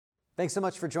Thanks so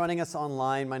much for joining us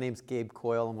online. My name's Gabe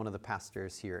Coyle. I'm one of the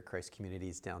pastors here at Christ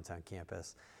Community's downtown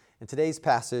campus. And today's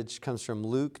passage comes from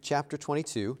Luke chapter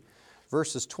 22,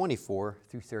 verses 24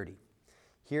 through 30.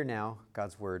 Hear now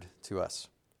God's word to us.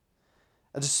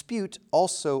 A dispute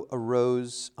also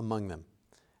arose among them,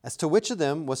 as to which of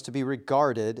them was to be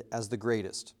regarded as the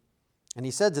greatest. And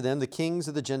he said to them, the kings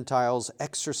of the Gentiles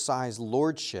exercise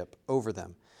lordship over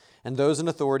them, and those in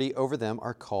authority over them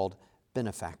are called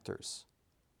benefactors.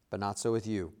 But not so with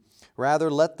you.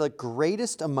 Rather, let the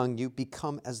greatest among you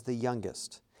become as the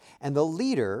youngest, and the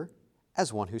leader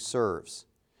as one who serves.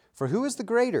 For who is the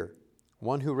greater,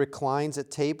 one who reclines at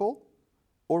table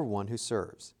or one who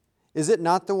serves? Is it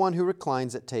not the one who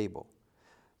reclines at table?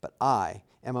 But I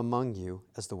am among you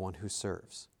as the one who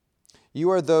serves. You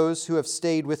are those who have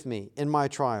stayed with me in my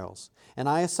trials, and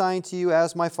I assign to you,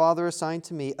 as my Father assigned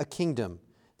to me, a kingdom,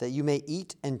 that you may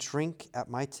eat and drink at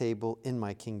my table in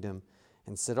my kingdom,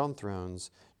 and sit on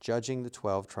thrones, judging the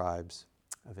 12 tribes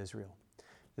of Israel.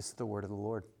 This is the word of the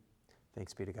Lord.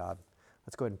 Thanks be to God.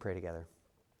 Let's go ahead and pray together.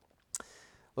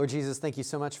 Lord Jesus, thank you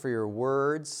so much for your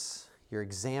words, your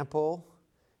example,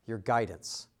 your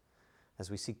guidance,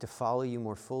 as we seek to follow you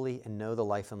more fully and know the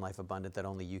life and life abundant that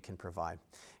only you can provide.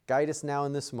 Guide us now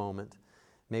in this moment.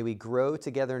 May we grow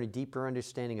together in a deeper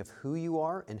understanding of who you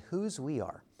are and whose we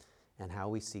are, and how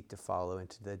we seek to follow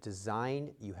into the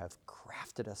design you have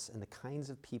crafted us and the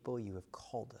kinds of people you have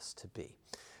called us to be.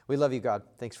 We love you, God.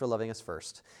 Thanks for loving us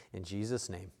first. In Jesus'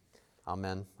 name,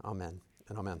 amen, amen,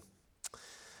 and amen.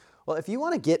 Well, if you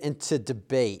want to get into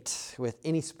debate with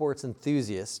any sports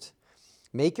enthusiast,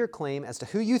 make your claim as to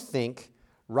who you think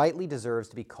rightly deserves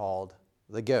to be called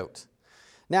the GOAT.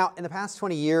 Now, in the past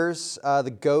 20 years,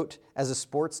 the GOAT as a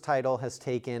sports title has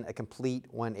taken a complete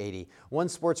 180. One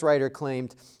sports writer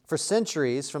claimed, for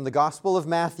centuries, from the Gospel of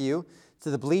Matthew to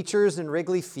the bleachers in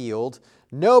Wrigley Field,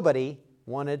 nobody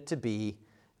wanted to be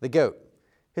the GOAT.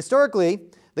 Historically,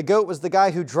 the GOAT was the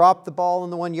guy who dropped the ball on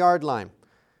the 1-yard line,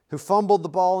 who fumbled the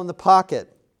ball in the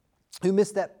pocket, who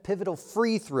missed that pivotal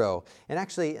free throw. And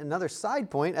actually, another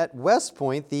side point, at West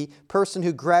Point, the person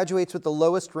who graduates with the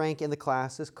lowest rank in the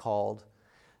class is called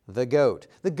the GOAT.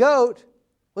 The GOAT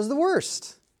was the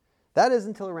worst. That is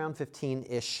until around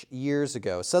 15-ish years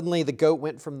ago. Suddenly, the GOAT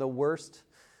went from the worst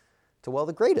to, well,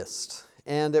 the greatest.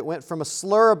 And it went from a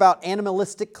slur about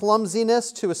animalistic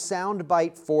clumsiness to a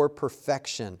soundbite for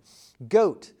perfection.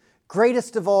 GOAT,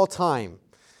 greatest of all time.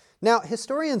 Now,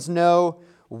 historians know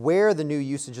where the new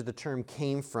usage of the term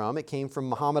came from. It came from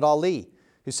Muhammad Ali,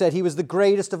 who said he was the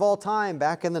greatest of all time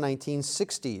back in the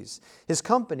 1960s. His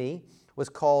company was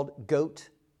called GOAT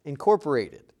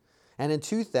Incorporated. And in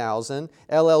 2000,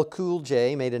 LL Cool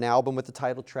J made an album with the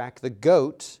title track The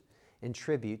GOAT in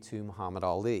tribute to Muhammad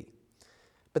Ali.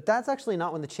 But that's actually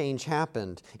not when the change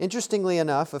happened. Interestingly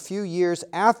enough, a few years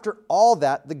after all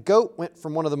that, the GOAT went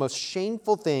from one of the most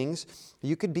shameful things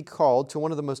you could be called to one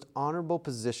of the most honorable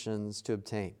positions to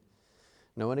obtain.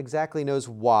 No one exactly knows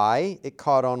why it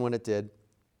caught on when it did,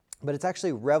 but it's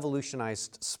actually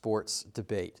revolutionized sports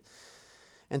debate.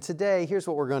 And today, here's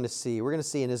what we're going to see. We're going to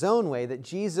see in his own way that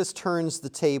Jesus turns the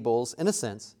tables, in a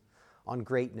sense, on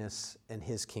greatness in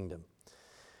his kingdom.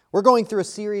 We're going through a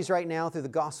series right now through the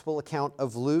gospel account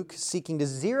of Luke, seeking to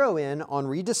zero in on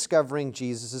rediscovering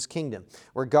Jesus' kingdom,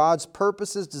 where God's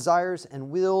purposes, desires, and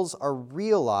wills are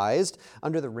realized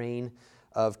under the reign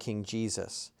of King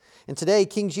Jesus. And today,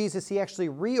 King Jesus, he actually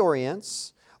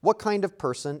reorients what kind of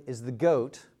person is the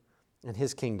GOAT in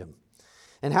his kingdom.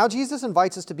 And how Jesus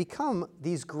invites us to become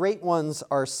these great ones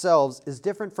ourselves is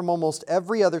different from almost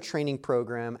every other training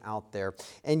program out there.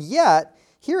 And yet,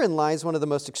 herein lies one of the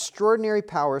most extraordinary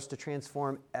powers to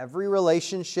transform every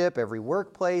relationship, every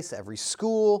workplace, every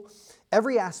school,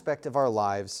 every aspect of our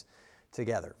lives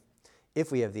together,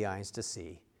 if we have the eyes to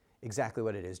see exactly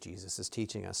what it is Jesus is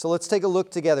teaching us. So let's take a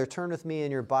look together. Turn with me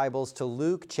in your Bibles to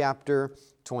Luke chapter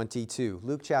 22.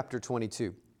 Luke chapter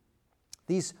 22.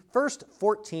 These first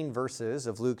 14 verses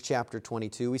of Luke chapter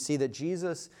 22, we see that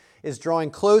Jesus is drawing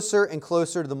closer and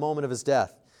closer to the moment of his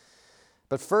death.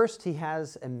 But first, he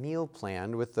has a meal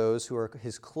planned with those who are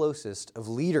his closest of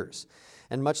leaders.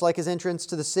 And much like his entrance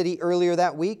to the city earlier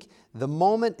that week, the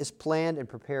moment is planned and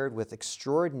prepared with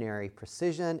extraordinary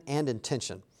precision and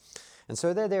intention. And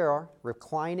so there they are,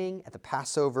 reclining at the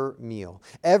Passover meal.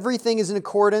 Everything is in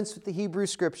accordance with the Hebrew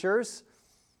Scriptures,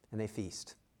 and they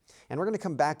feast. And we're going to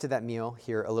come back to that meal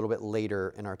here a little bit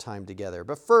later in our time together.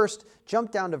 But first,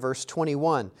 jump down to verse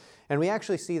 21. And we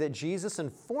actually see that Jesus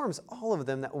informs all of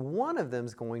them that one of them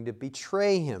is going to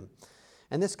betray him.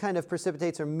 And this kind of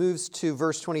precipitates or moves to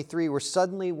verse 23, where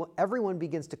suddenly everyone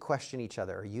begins to question each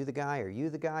other. Are you the guy? Are you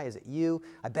the guy? Is it you?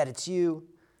 I bet it's you.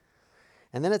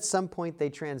 And then at some point they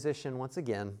transition once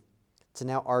again to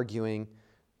now arguing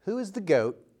who is the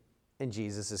goat in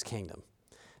Jesus' kingdom.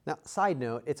 Now, side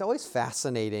note, it's always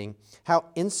fascinating how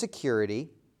insecurity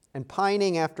and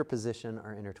pining after position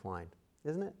are intertwined,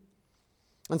 isn't it?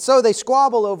 And so they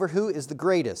squabble over who is the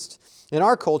greatest. In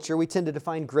our culture, we tend to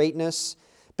define greatness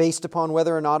based upon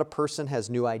whether or not a person has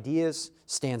new ideas,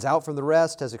 stands out from the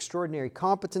rest, has extraordinary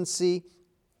competency,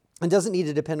 and doesn't need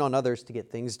to depend on others to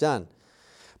get things done.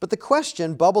 But the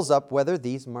question bubbles up whether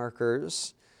these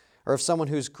markers are of someone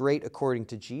who's great according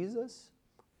to Jesus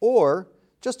or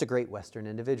just a great Western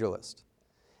individualist.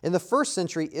 In the first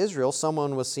century Israel,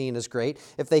 someone was seen as great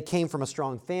if they came from a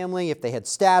strong family, if they had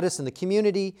status in the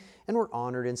community, and were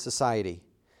honored in society.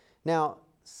 Now,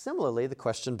 similarly, the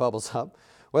question bubbles up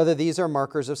whether these are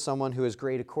markers of someone who is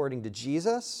great according to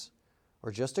Jesus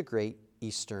or just a great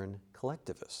Eastern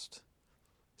collectivist.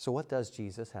 So what does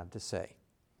Jesus have to say?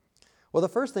 Well, the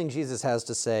first thing Jesus has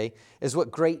to say is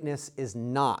what greatness is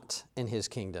not in his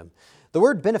kingdom. The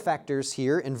word benefactors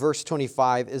here in verse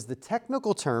 25 is the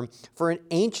technical term for an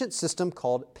ancient system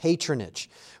called patronage,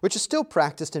 which is still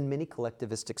practiced in many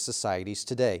collectivistic societies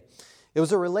today. It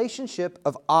was a relationship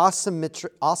of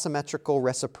asymmetrical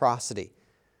reciprocity.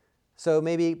 So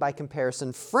maybe by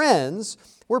comparison, friends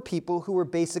were people who were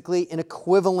basically in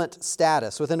equivalent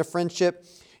status. Within a friendship,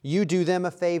 you do them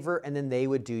a favor, and then they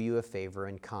would do you a favor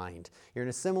in kind. You're in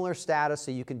a similar status,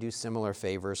 so you can do similar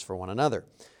favors for one another.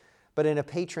 But in a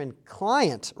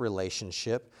patron-client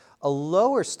relationship, a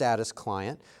lower status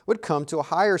client would come to a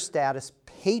higher status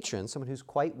patron, someone who's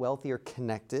quite wealthy or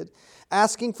connected,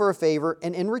 asking for a favor,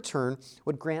 and in return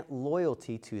would grant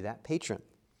loyalty to that patron.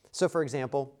 So for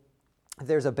example, if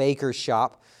there's a baker's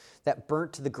shop that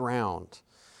burnt to the ground,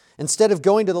 instead of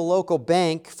going to the local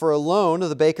bank for a loan,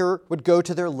 the baker would go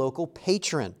to their local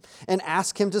patron and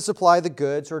ask him to supply the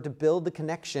goods or to build the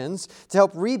connections to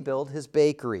help rebuild his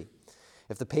bakery.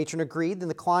 If the patron agreed, then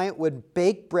the client would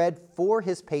bake bread for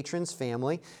his patron's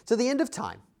family to the end of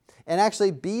time and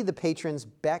actually be at the patron's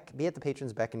beck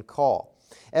and call.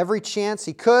 Every chance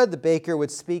he could, the baker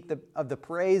would speak of the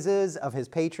praises of his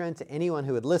patron to anyone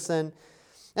who would listen,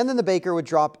 and then the baker would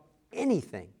drop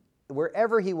anything,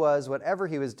 wherever he was, whatever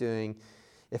he was doing,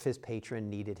 if his patron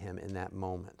needed him in that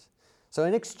moment. So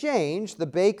in exchange, the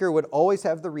baker would always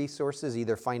have the resources,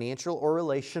 either financial or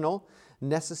relational,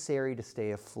 necessary to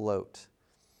stay afloat.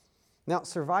 Now,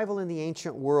 survival in the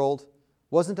ancient world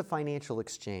wasn't a financial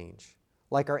exchange,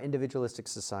 like our individualistic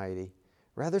society.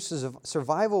 Rather,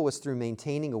 survival was through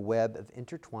maintaining a web of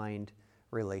intertwined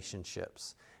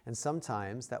relationships. And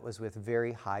sometimes that was with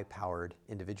very high-powered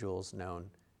individuals known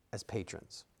as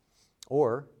patrons,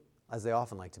 or, as they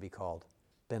often like to be called,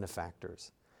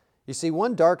 benefactors. You see,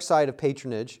 one dark side of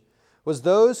patronage was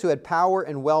those who had power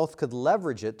and wealth could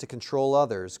leverage it to control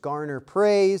others, garner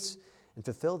praise, and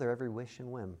fulfill their every wish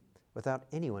and whim without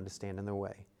anyone to stand in their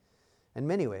way. In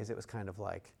many ways, it was kind of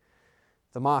like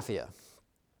the mafia.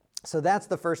 So that's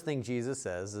the first thing Jesus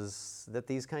says, is that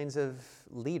these kinds of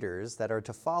leaders that are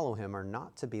to follow him are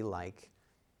not to be like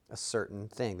a certain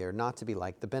thing. They're not to be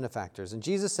like the benefactors. And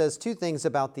Jesus says two things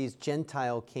about these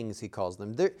Gentile kings, he calls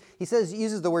them. He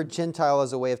uses the word Gentile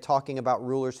as a way of talking about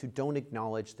rulers who don't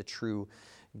acknowledge the true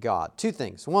God. Two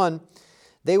things. One,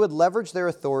 they would leverage their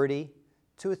authority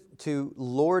to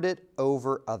lord it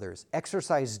over others,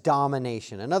 exercise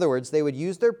domination. In other words, they would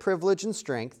use their privilege and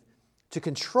strength to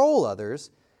control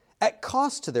others at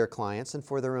cost to their clients and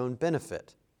for their own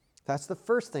benefit. That's the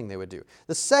first thing they would do.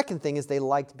 The second thing is they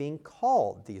liked being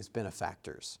called these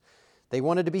benefactors. They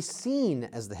wanted to be seen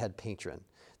as the head patron.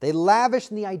 They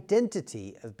lavished in the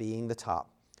identity of being the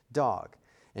top dog.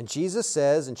 And Jesus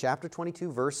says in chapter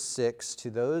 22, verse 6,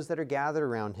 to those that are gathered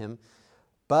around him,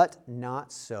 "But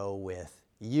not so with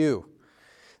you."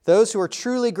 Those who are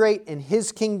truly great in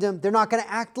his kingdom, they're not going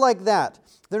to act like that.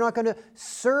 They're not going to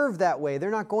serve that way. They're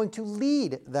not going to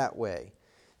lead that way.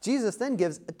 Jesus then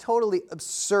gives a totally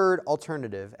absurd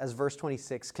alternative as verse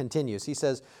 26 continues. He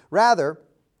says, "Rather,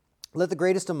 let the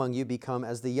greatest among you become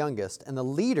as the youngest, and the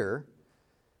leader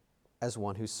as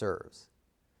one who serves."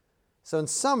 So in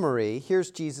summary, here's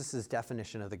Jesus'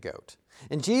 definition of the goat.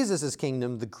 In Jesus'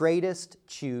 kingdom, the greatest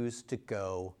choose to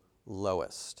go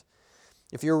lowest.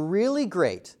 If you're really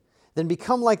great, then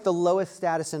become like the lowest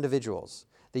status individuals.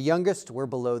 The youngest were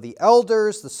below the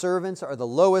elders. The servants are the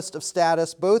lowest of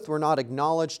status. Both were not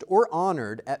acknowledged or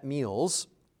honored at meals.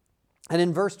 And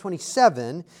in verse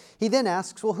 27, he then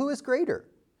asks, well, who is greater?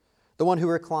 The one who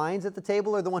reclines at the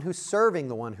table or the one who's serving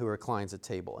the one who reclines at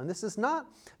table? And this is not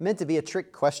meant to be a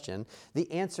trick question.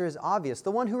 The answer is obvious.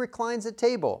 The one who reclines at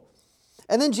table.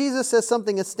 And then Jesus says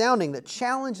something astounding that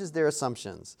challenges their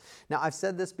assumptions. Now, I've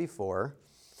said this before,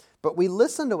 but we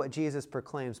listen to what Jesus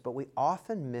proclaims, but we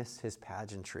often miss his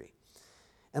pageantry.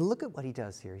 And look at what he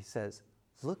does here. He says,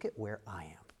 look at where I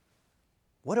am.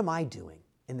 What am I doing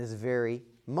in this very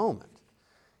moment?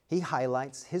 He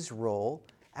highlights his role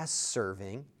as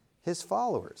serving his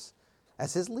followers,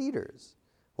 as his leaders.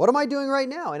 What am I doing right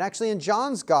now? And actually in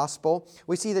John's gospel,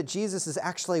 we see that Jesus is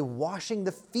actually washing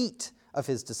the feet of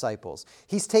his disciples.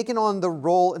 He's taken on the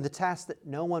role and the task that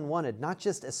no one wanted, not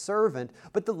just a servant,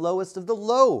 but the lowest of the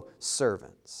low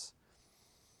servants.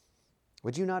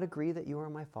 Would you not agree that you are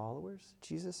my followers?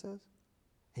 Jesus says.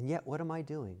 And yet, what am I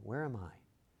doing? Where am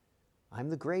I? I'm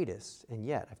the greatest, and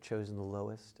yet I've chosen the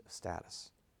lowest of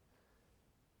status.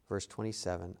 Verse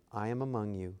 27, I am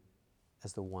among you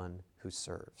as the one who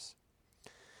serves.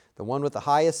 The one with the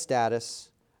highest status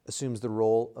assumes the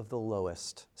role of the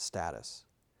lowest status.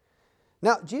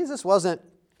 Now, Jesus wasn't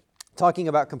talking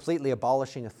about completely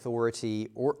abolishing authority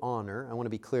or honor. I want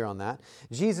to be clear on that.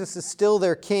 Jesus is still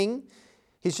their king.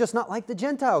 He's just not like the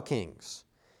Gentile kings.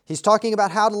 He's talking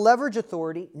about how to leverage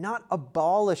authority, not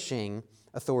abolishing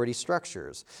authority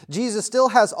structures. Jesus still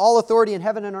has all authority in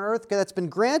heaven and on earth that's been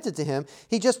granted to him.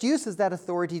 He just uses that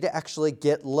authority to actually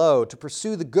get low, to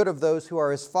pursue the good of those who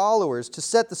are his followers, to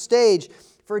set the stage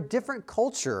for a different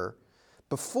culture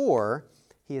before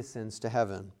he ascends to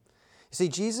heaven. You see,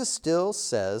 Jesus still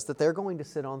says that they're going to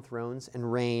sit on thrones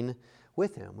and reign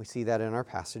with him. We see that in our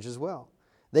passage as well.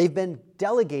 They've been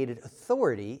delegated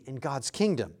authority in God's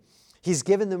kingdom. He's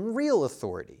given them real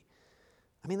authority.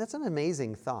 I mean, that's an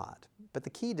amazing thought. But the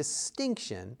key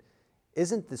distinction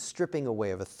isn't the stripping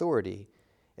away of authority.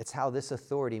 It's how this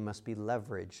authority must be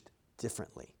leveraged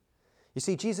differently. You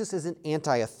see, Jesus isn't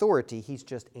anti-authority. He's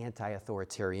just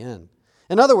anti-authoritarian.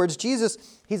 In other words,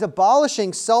 Jesus, he's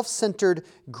abolishing self-centered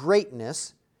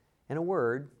greatness, in a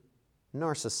word,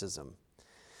 narcissism.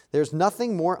 There's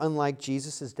nothing more unlike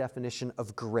Jesus' definition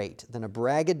of great than a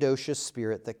braggadocious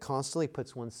spirit that constantly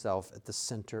puts oneself at the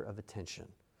center of attention.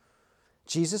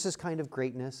 Jesus' kind of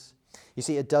greatness, you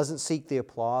see, it doesn't seek the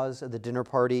applause of the dinner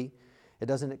party. It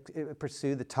doesn't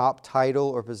pursue the top title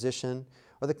or position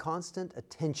or the constant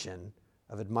attention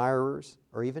of admirers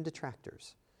or even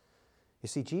detractors. You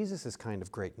see, Jesus' kind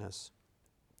of greatness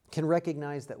can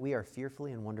recognize that we are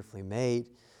fearfully and wonderfully made.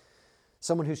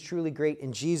 Someone who's truly great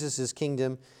in Jesus'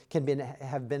 kingdom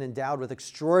have been endowed with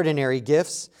extraordinary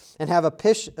gifts and have a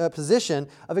position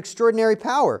of extraordinary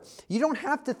power. You don't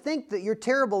have to think that you're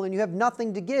terrible and you have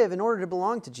nothing to give in order to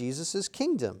belong to Jesus'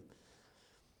 kingdom.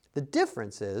 The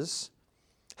difference is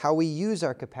how we use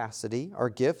our capacity, our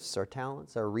gifts, our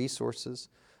talents, our resources,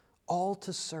 all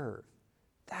to serve.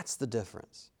 That's the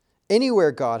difference.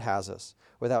 Anywhere God has us,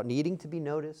 without needing to be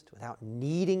noticed, without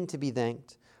needing to be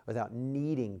thanked, without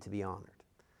needing to be honored.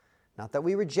 Not that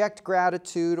we reject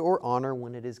gratitude or honor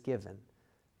when it is given,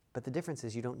 but the difference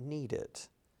is you don't need it.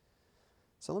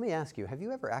 So let me ask you, have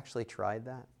you ever actually tried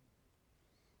that?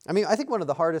 I mean, I think one of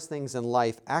the hardest things in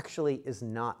life actually is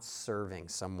not serving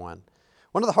someone.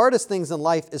 One of the hardest things in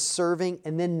life is serving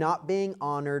and then not being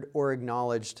honored or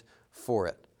acknowledged for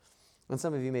it. And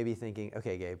some of you may be thinking,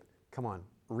 okay, Gabe, come on,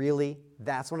 really?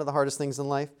 That's one of the hardest things in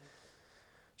life?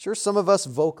 Sure, some of us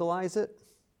vocalize it,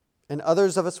 and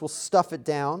others of us will stuff it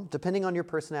down, depending on your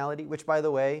personality, which, by the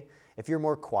way, if you're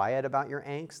more quiet about your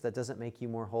angst, that doesn't make you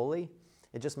more holy.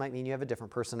 It just might mean you have a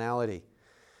different personality.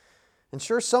 And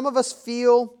sure, some of us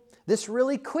feel this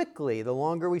really quickly, the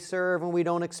longer we serve and we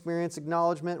don't experience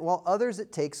acknowledgement, while others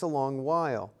it takes a long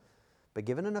while. But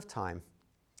given enough time,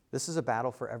 this is a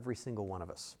battle for every single one of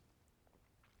us.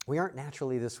 We aren't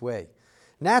naturally this way.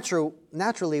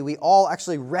 Naturally, we all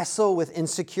actually wrestle with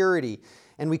insecurity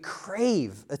and we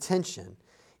crave attention,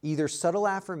 either subtle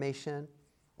affirmation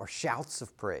or shouts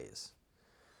of praise.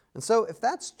 And so if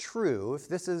that's true,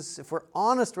 if we're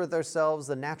honest with ourselves,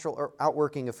 the natural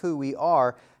outworking of who we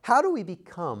are, how do we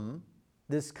become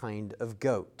this kind of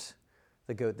goat?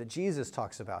 The goat that Jesus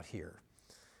talks about here.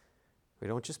 We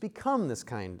don't just become this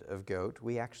kind of goat,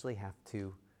 we actually have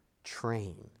to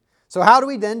train. So how do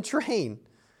we then train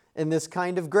in this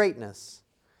kind of greatness?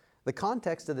 The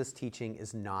context of this teaching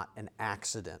is not an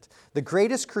accident. The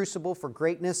greatest crucible for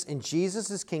greatness in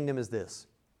Jesus' kingdom is this: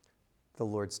 the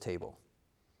Lord's table.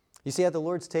 You see, at the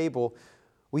Lord's table,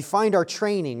 we find our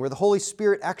training where the Holy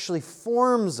Spirit actually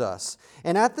forms us.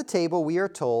 And at the table, we are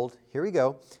told, here we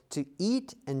go, to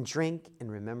eat and drink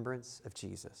in remembrance of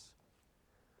Jesus.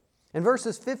 In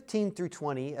verses 15 through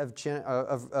 20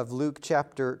 of Luke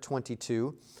chapter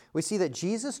 22, we see that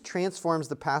Jesus transforms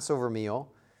the Passover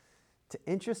meal to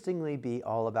interestingly be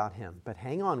all about him. But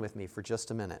hang on with me for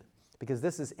just a minute. because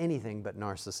this is anything but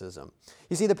narcissism.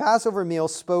 You see, the Passover meal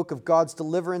spoke of God's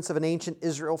deliverance of an ancient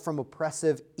Israel from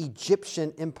oppressive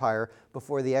Egyptian empire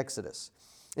before the Exodus.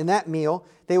 In that meal,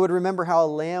 they would remember how a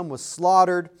lamb was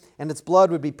slaughtered and its blood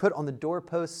would be put on the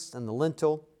doorposts and the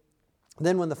lintel.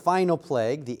 Then when the final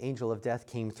plague, the angel of death,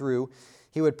 came through,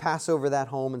 he would pass over that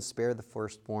home and spare the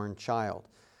firstborn child.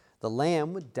 The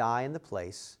lamb would die in the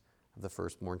place of the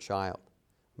firstborn child.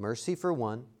 Mercy for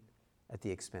one at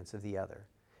the expense of the other.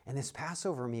 And this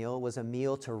Passover meal was a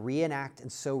meal to reenact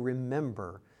and so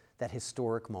remember that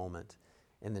historic moment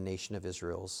in the nation of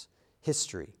Israel's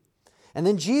history. And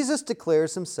then Jesus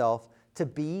declares himself to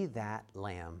be that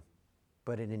lamb,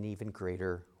 but in an even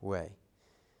greater way.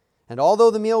 And although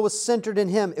the meal was centered in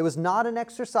him, it was not an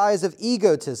exercise of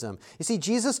egotism. You see,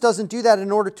 Jesus doesn't do that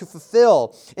in order to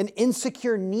fulfill an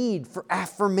insecure need for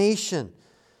affirmation.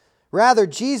 Rather,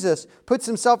 Jesus puts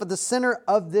himself at the center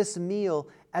of this meal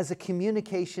as a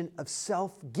communication of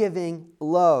self-giving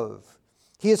love.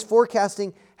 He is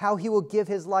forecasting how he will give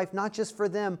his life not just for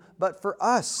them, but for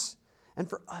us, and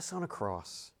for us on a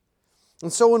cross.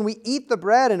 And so when we eat the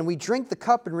bread and we drink the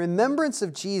cup in remembrance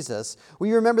of Jesus,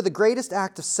 we remember the greatest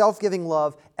act of self-giving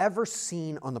love ever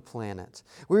seen on the planet.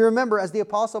 We remember, as the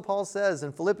Apostle Paul says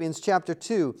in Philippians chapter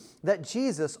 2, that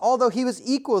Jesus, although he was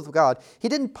equal with God, he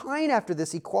didn't pine after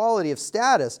this equality of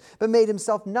status, but made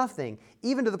himself nothing,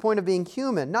 even to the point of being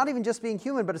human. Not even just being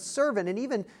human, but a servant, and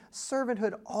even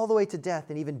servanthood all the way to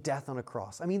death, and even death on a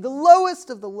cross. I mean, the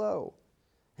lowest of the low.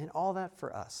 And all that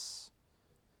for us.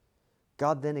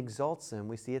 God then exalts him,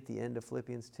 we see at the end of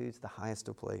Philippians 2, to the highest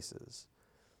of places.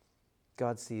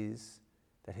 God sees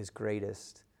that his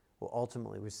greatest will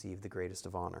ultimately receive the greatest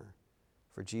of honor,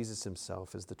 for Jesus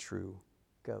himself is the true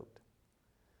goat.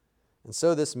 And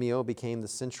so this meal became the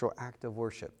central act of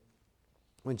worship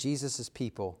when Jesus'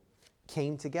 people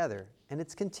came together, and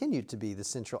it's continued to be the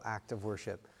central act of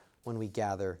worship when we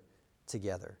gather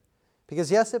together. Because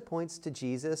yes, it points to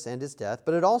Jesus and his death,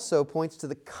 but it also points to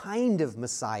the kind of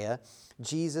Messiah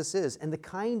Jesus is and the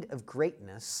kind of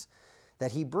greatness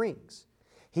that he brings.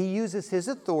 He uses his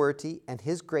authority and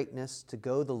his greatness to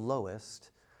go the lowest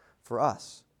for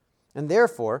us. And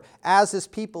therefore, as his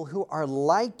people who are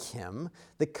like him,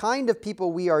 the kind of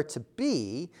people we are to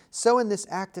be, so in this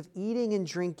act of eating and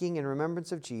drinking in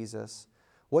remembrance of Jesus,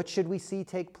 what should we see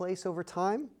take place over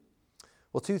time?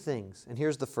 Well, two things, and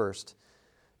here's the first.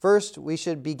 First, we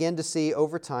should begin to see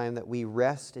over time that we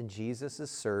rest in Jesus'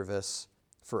 service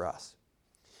for us.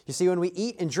 You see, when we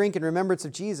eat and drink in remembrance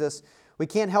of Jesus, we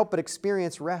can't help but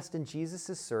experience rest in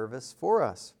Jesus' service for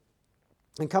us.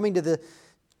 And coming to the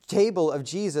table of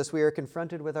Jesus, we are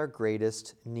confronted with our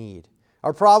greatest need.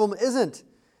 Our problem isn't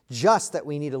just that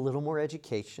we need a little more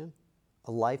education,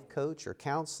 a life coach or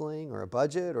counseling or a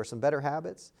budget or some better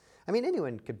habits. I mean,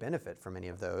 anyone could benefit from any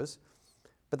of those.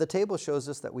 But the table shows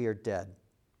us that we are dead.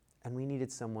 And we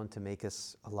needed someone to make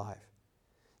us alive.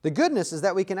 The goodness is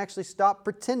that we can actually stop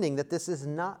pretending that this is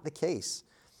not the case.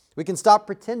 We can stop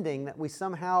pretending that we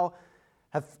somehow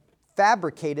have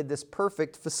fabricated this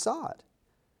perfect facade.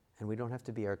 And we don't have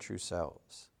to be our true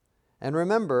selves. And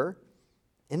remember,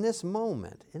 in this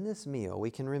moment, in this meal, we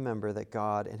can remember that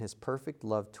God, in his perfect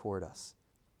love toward us,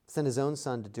 sent his own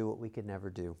Son to do what we could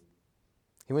never do.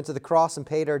 He went to the cross and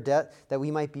paid our debt that we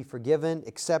might be forgiven,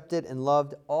 accepted, and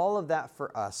loved. All of that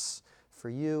for us, for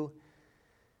you,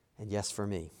 and yes, for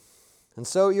me. And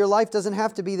so your life doesn't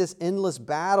have to be this endless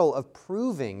battle of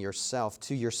proving yourself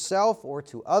to yourself or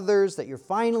to others that you're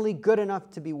finally good enough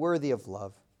to be worthy of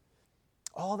love.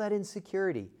 All that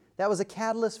insecurity, that was a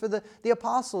catalyst for the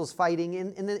apostles fighting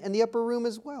in the upper room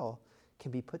as well,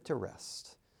 can be put to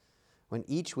rest when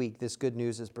each week this good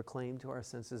news is proclaimed to our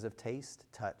senses of taste,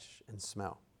 touch, and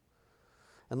smell.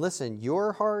 And listen,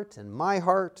 your heart and my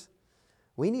heart,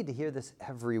 we need to hear this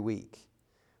every week.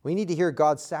 We need to hear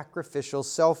God's sacrificial,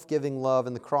 self-giving love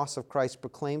and the cross of Christ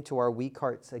proclaimed to our weak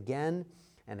hearts again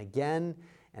and again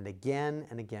and again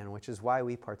and again, which is why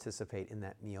we participate in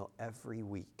that meal every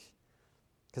week.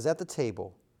 Because at the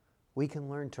table, we can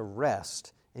learn to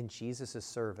rest in Jesus'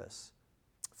 service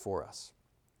for us.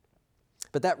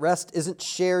 But that rest isn't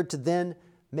shared to then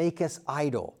make us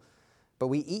idle. But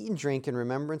we eat and drink in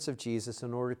remembrance of Jesus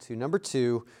in order to, number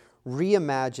two,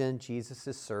 reimagine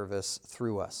Jesus' service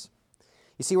through us.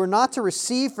 You see, we're not to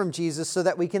receive from Jesus so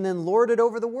that we can then lord it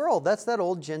over the world. That's that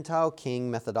old Gentile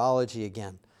king methodology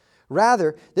again.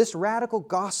 Rather, this radical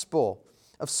gospel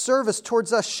of service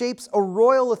towards us shapes a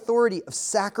royal authority of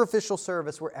sacrificial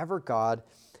service wherever God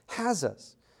has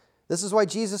us. This is why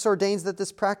Jesus ordains that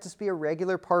this practice be a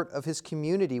regular part of his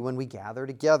community when we gather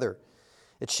together.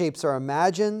 It shapes our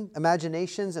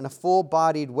imaginations in a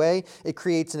full-bodied way. It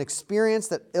creates an experience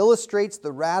that illustrates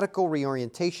the radical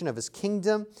reorientation of His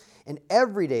kingdom in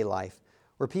everyday life,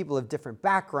 where people of different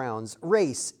backgrounds,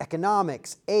 race,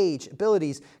 economics, age,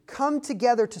 abilities come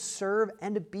together to serve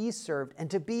and to be served and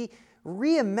to be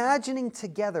reimagining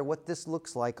together what this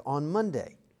looks like on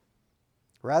Monday.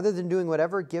 Rather than doing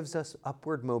whatever gives us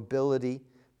upward mobility,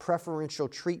 preferential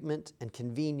treatment, and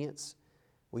convenience,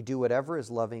 we do whatever is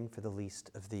loving for the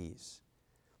least of these.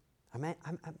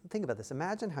 Think about this.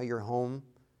 Imagine how your home,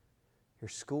 your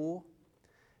school,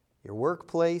 your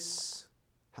workplace,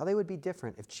 how they would be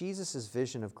different if Jesus'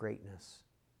 vision of greatness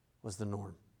was the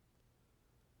norm.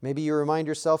 Maybe you remind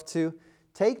yourself to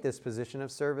take this position of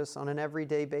service on an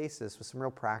everyday basis with some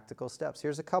real practical steps.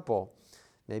 Here's a couple.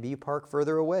 Maybe you park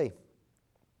further away.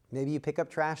 Maybe you pick up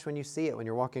trash when you see it when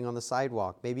you're walking on the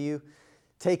sidewalk. Maybe you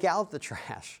take out the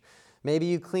trash. Maybe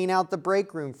you clean out the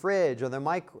break room, fridge, or the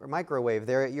microwave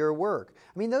there at your work.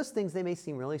 I mean, those things, they may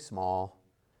seem really small,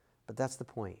 but that's the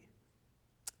point.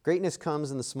 Greatness comes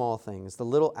in the small things, the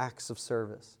little acts of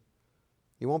service.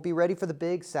 You won't be ready for the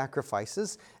big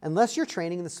sacrifices unless you're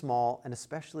training in the small and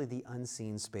especially the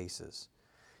unseen spaces.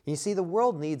 You see, the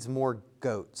world needs more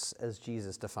goats, as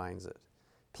Jesus defines it.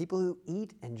 People who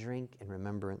eat and drink in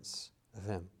remembrance of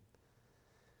Him.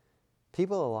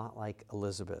 People a lot like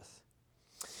Elizabeth.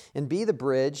 In Be the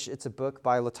Bridge, it's a book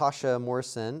by Latasha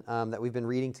Morrison that we've been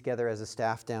reading together as a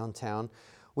staff downtown.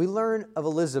 We learn of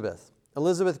Elizabeth.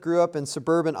 Elizabeth grew up in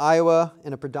suburban Iowa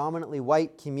in a predominantly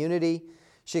white community.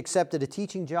 She accepted a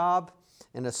teaching job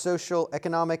in a social,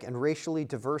 economic, and racially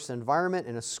diverse environment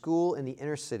in a school in the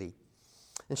inner city.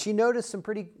 And she noticed some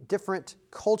pretty different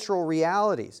cultural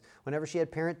realities. Whenever she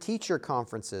had parent-teacher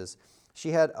conferences, she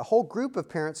had a whole group of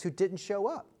parents who didn't show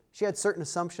up. She had certain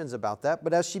assumptions about that,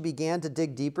 but as she began to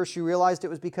dig deeper, she realized it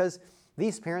was because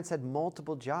these parents had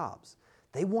multiple jobs.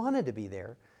 They wanted to be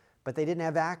there, but they didn't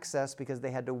have access because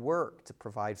they had to work to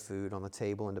provide food on the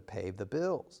table and to pay the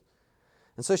bills.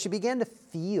 And so she began to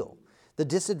feel the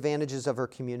disadvantages of her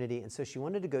community, and so she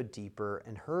wanted to go deeper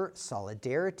in her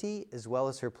solidarity as well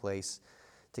as her place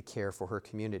to care for her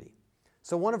community.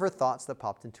 So one of her thoughts that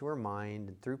popped into her mind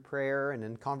and through prayer and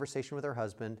in conversation with her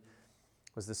husband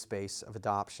was the space of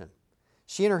adoption.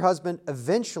 She and her husband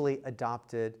eventually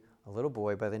adopted a little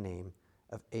boy by the name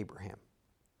of Abraham.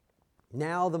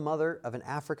 Now the mother of an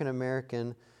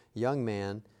African-American young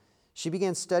man, she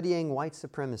began studying white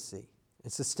supremacy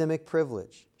and systemic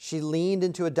privilege. She leaned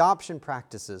into adoption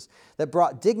practices that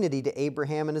brought dignity to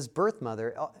Abraham and his birth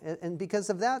mother. And because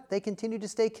of that, they continued to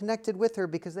stay connected with her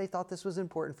because they thought this was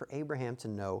important for Abraham to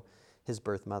know his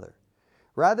birth mother.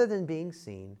 Rather than being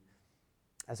seen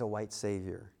as a white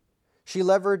savior, she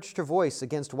leveraged her voice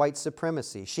against white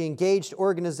supremacy. She engaged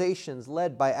organizations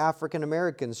led by African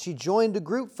Americans. She joined a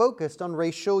group focused on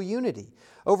racial unity.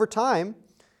 Over time,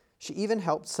 she even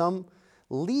helped some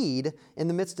lead in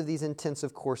the midst of these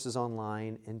intensive courses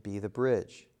online and Be the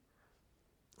Bridge.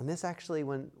 And this actually,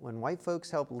 when white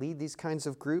folks help lead these kinds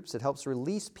of groups, it helps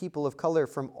release people of color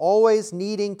from always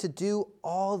needing to do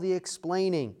all the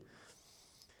explaining.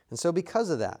 And so because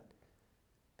of that,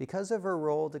 because of her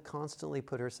role to constantly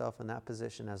put herself in that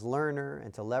position as learner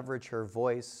and to leverage her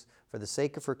voice for the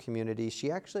sake of her community,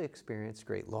 she actually experienced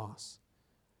great loss.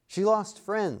 She lost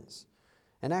friends,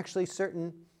 and actually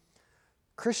certain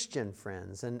Christian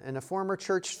friends and a former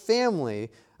church family,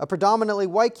 a predominantly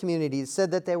white community, said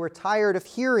that they were tired of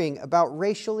hearing about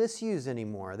racial issues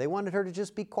anymore. They wanted her to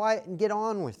just be quiet and get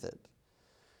on with it.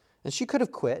 And she could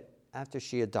have quit after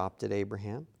she adopted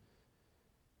Abraham,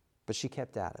 but she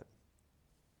kept at it.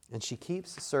 And she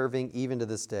keeps serving even to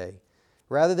this day.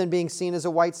 Rather than being seen as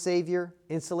a white savior,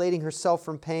 insulating herself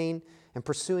from pain, and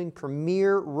pursuing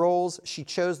premier roles, she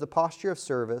chose the posture of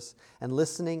service and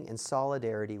listening in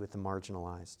solidarity with the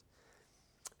marginalized.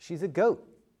 She's a goat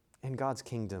in God's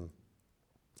kingdom,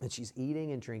 and she's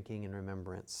eating and drinking in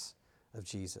remembrance of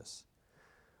Jesus.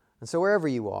 And so wherever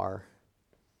you are,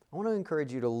 I want to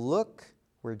encourage you to look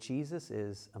where Jesus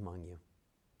is among you,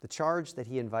 the charge that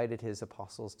He invited His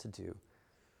apostles to do.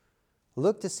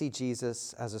 Look to see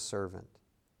Jesus as a servant,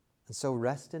 and so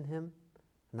rest in Him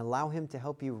and allow Him to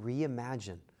help you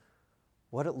reimagine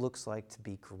what it looks like to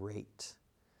be great.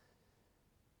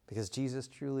 Because Jesus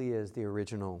truly is the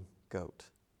original goat,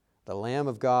 the Lamb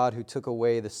of God who took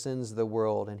away the sins of the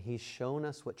world, and He's shown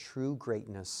us what true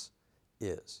greatness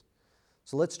is.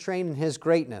 So let's train in His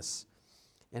greatness,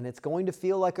 and it's going to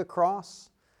feel like a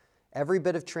cross. Every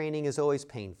bit of training is always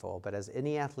painful, but as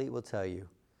any athlete will tell you,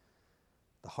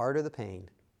 the harder the pain,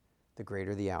 the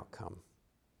greater the outcome.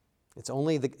 It's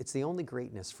the only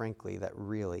greatness, frankly, that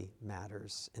really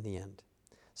matters in the end.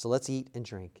 So let's eat and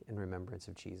drink in remembrance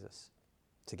of Jesus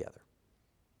together.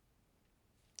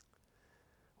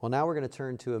 Well, now we're going to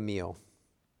turn to a meal.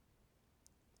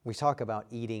 We talk about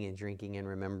eating and drinking in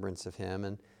remembrance of him,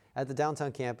 and at the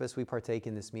downtown campus, we partake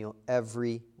in this meal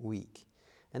every week.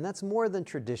 And that's more than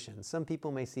tradition. Some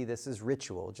people may see this as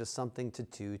ritual, just something to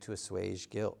do to assuage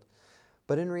guilt.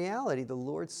 But in reality, the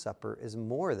Lord's Supper is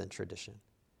more than tradition.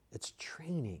 It's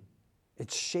training.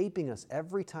 It's shaping us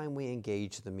every time we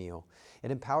engage the meal.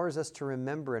 It empowers us to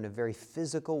remember in a very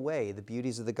physical way the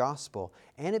beauties of the gospel,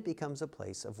 and it becomes a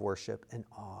place of worship and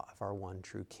awe of our one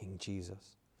true King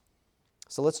Jesus.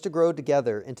 So let's grow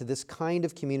together into this kind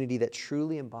of community that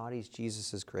truly embodies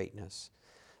Jesus' greatness.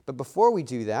 But before we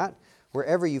do that,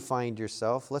 wherever you find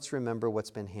yourself, let's remember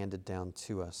what's been handed down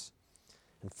to us.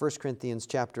 In 1 Corinthians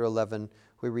chapter 11,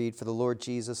 we read, "For the Lord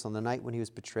Jesus, on the night when he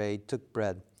was betrayed, took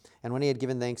bread, and when he had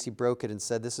given thanks, he broke it and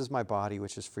said, 'This is my body,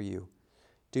 which is for you.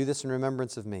 Do this in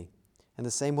remembrance of me.' In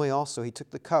the same way also, he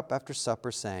took the cup after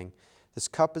supper, saying, 'This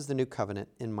cup is the new covenant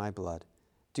in my blood.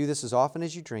 Do this as often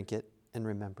as you drink it in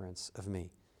remembrance of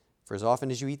me. For as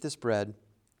often as you eat this bread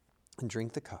and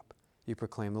drink the cup, you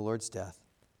proclaim the Lord's death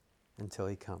until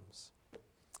he comes.'"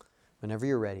 Whenever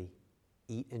you're ready,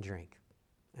 eat and drink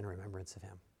in remembrance of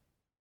him.